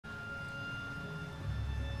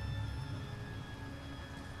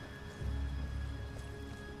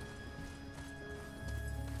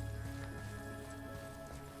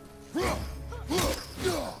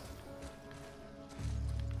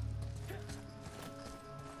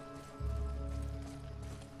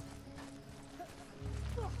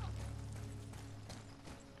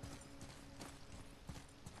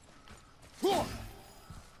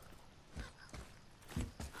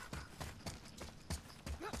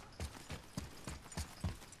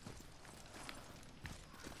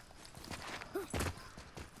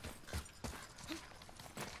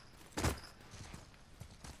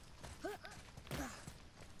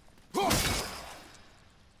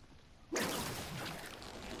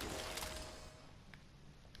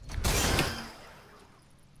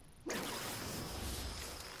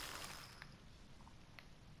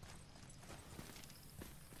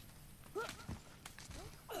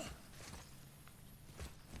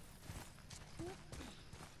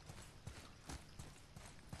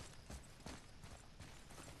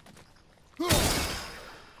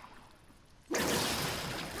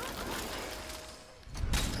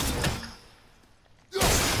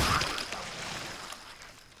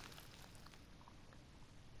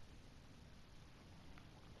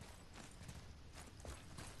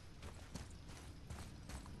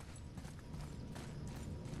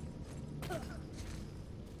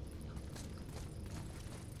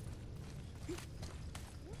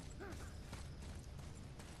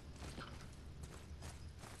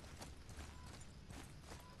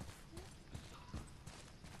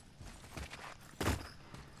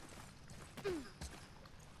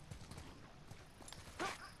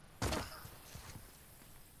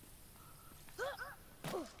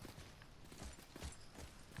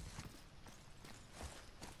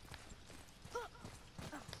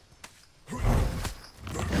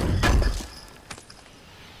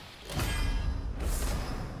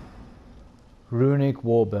Runic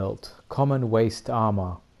Warbelt. Common waist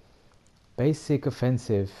armor. Basic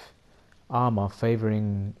offensive armor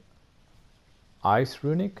favoring Ice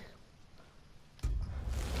Runic.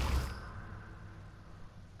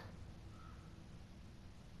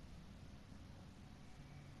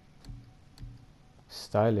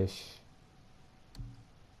 Stylish.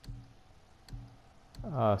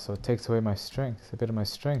 Ah, so it takes away my strength. A bit of my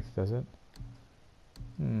strength, does it?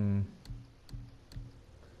 I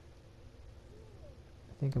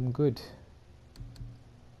think I'm good.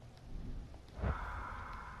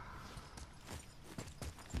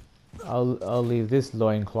 I'll leave this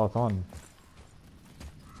loincloth on.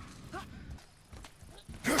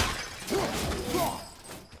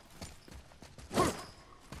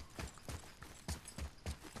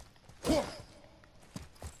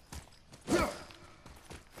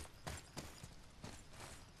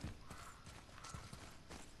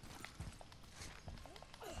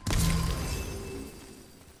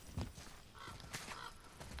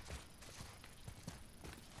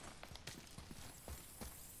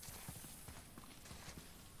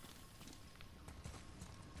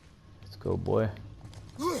 Go, boy.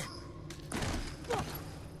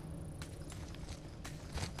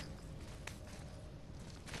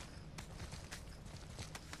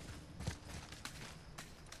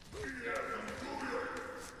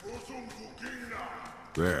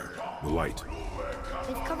 There, the light.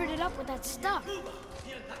 They've covered it up with that stuff.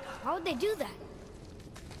 Why would they do that?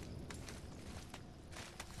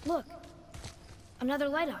 Look. Another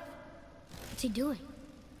light up. What's he doing?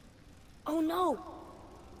 Oh no!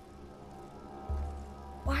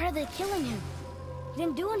 Why are they killing him? He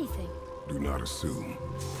didn't do anything. Do not assume.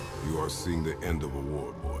 You are seeing the end of a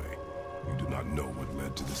war, boy. You do not know what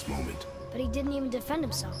led to this moment. But he didn't even defend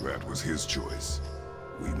himself. That was his choice.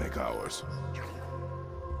 We make ours.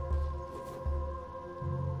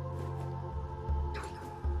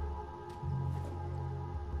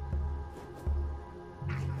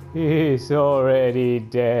 He's already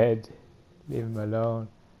dead. Leave him alone.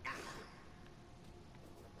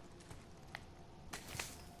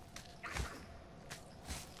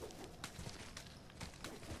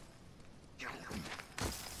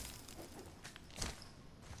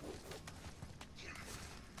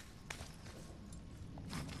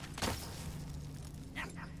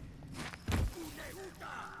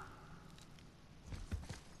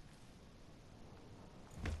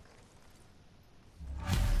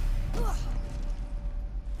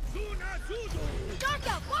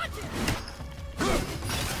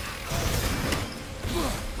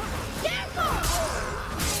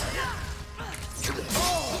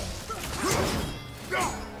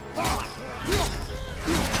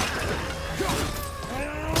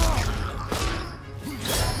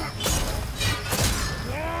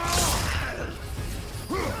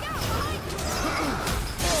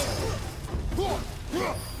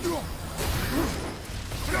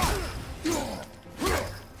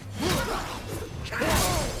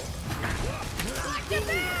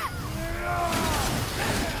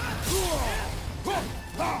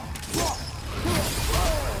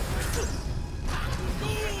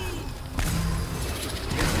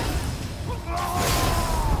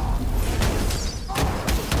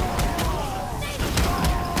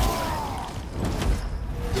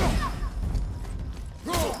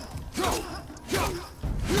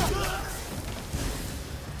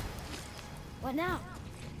 What now?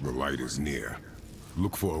 The light is near.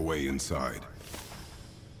 Look for a way inside.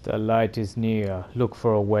 The light is near. Look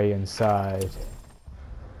for a way inside.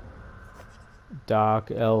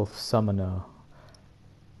 Dark Elf Summoner.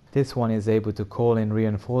 This one is able to call in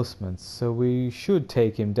reinforcements, so we should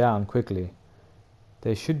take him down quickly.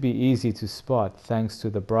 They should be easy to spot thanks to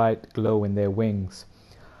the bright glow in their wings.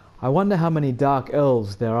 I wonder how many Dark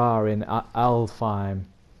Elves there are in Alfheim.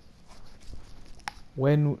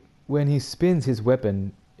 When he spins his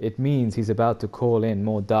weapon, it means he's about to call in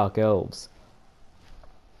more Dark Elves.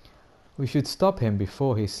 We should stop him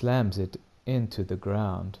before he slams it into the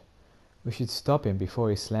ground. We should stop him before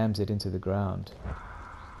he slams it into the ground.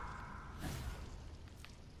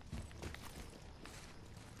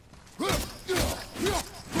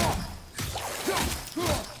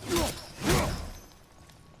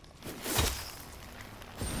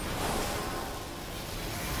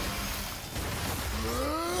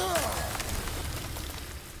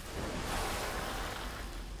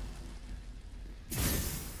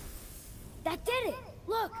 That did it!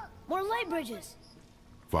 Look! More light bridges!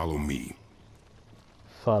 Follow me.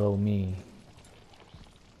 Follow me.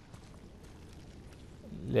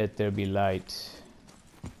 Let there be light.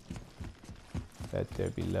 Let there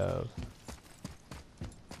be love.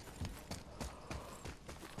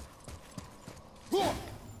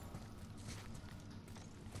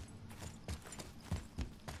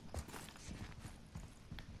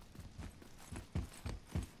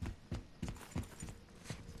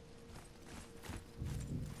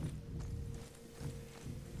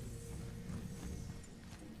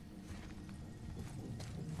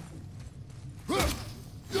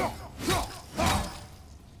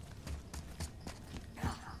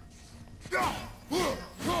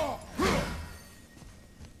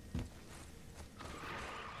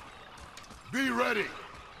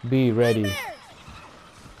 Be ready.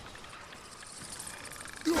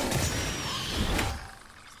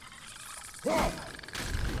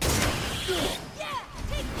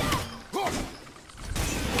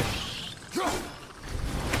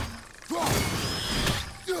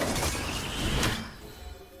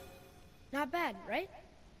 Not bad, right?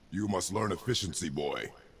 You must learn efficiency,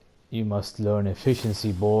 boy. You must learn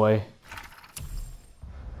efficiency, boy.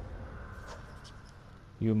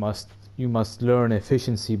 You must learn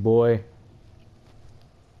efficiency, boy.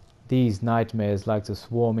 These nightmares like to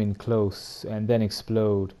swarm in close and then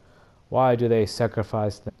explode. Why do they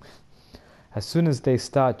sacrifice them? As soon as they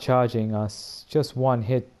start charging us, just one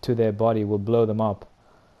hit to their body will blow them up.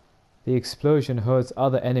 The explosion hurts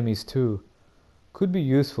other enemies too. Could be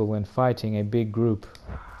useful when fighting a big group.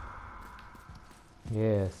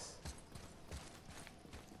 Yes.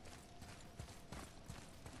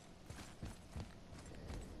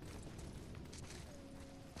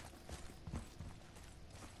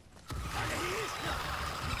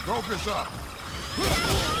 Focus up.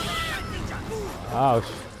 Ouch.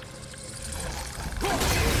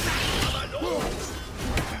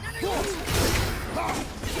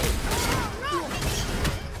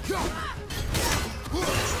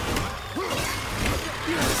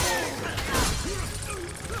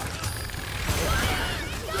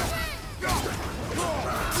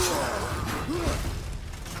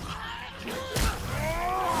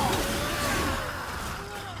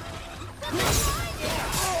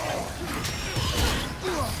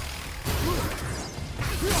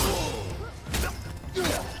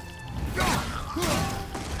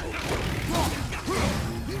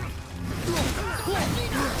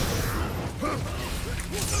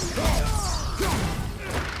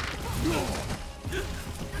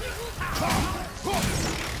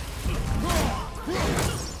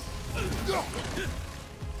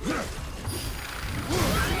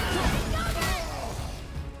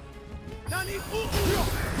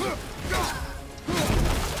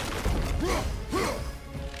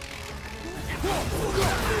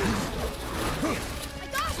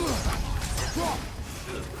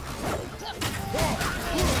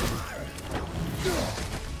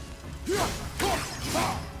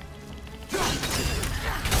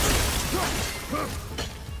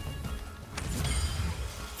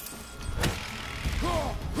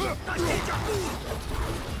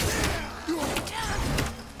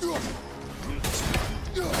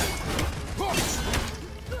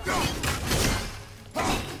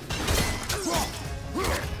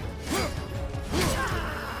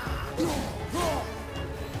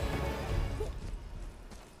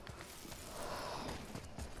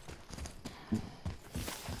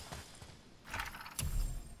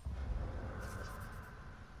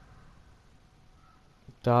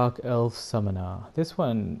 Dark Elf Summoner. This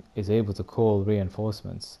one is able to call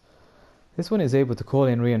reinforcements. This one is able to call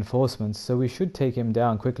in reinforcements, so we should take him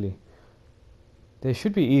down quickly. They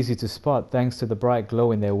should be easy to spot thanks to the bright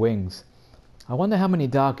glow in their wings. I wonder how many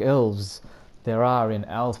Dark Elves there are in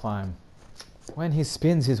Alfheim. When he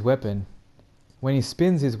spins his weapon,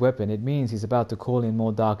 it means he's about to call in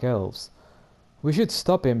more Dark Elves. We should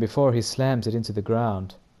stop him before he slams it into the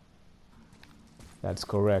ground. That's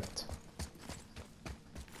correct.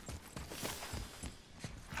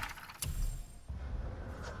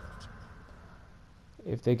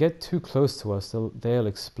 If they get too close to us, they'll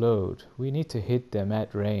explode. We need to hit them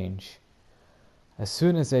at range. As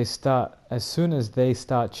soon as they start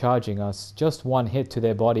charging us, just one hit to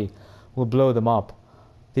their body will blow them up.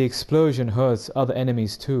 The explosion hurts other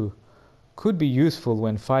enemies too. Could be useful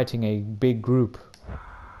when fighting a big group.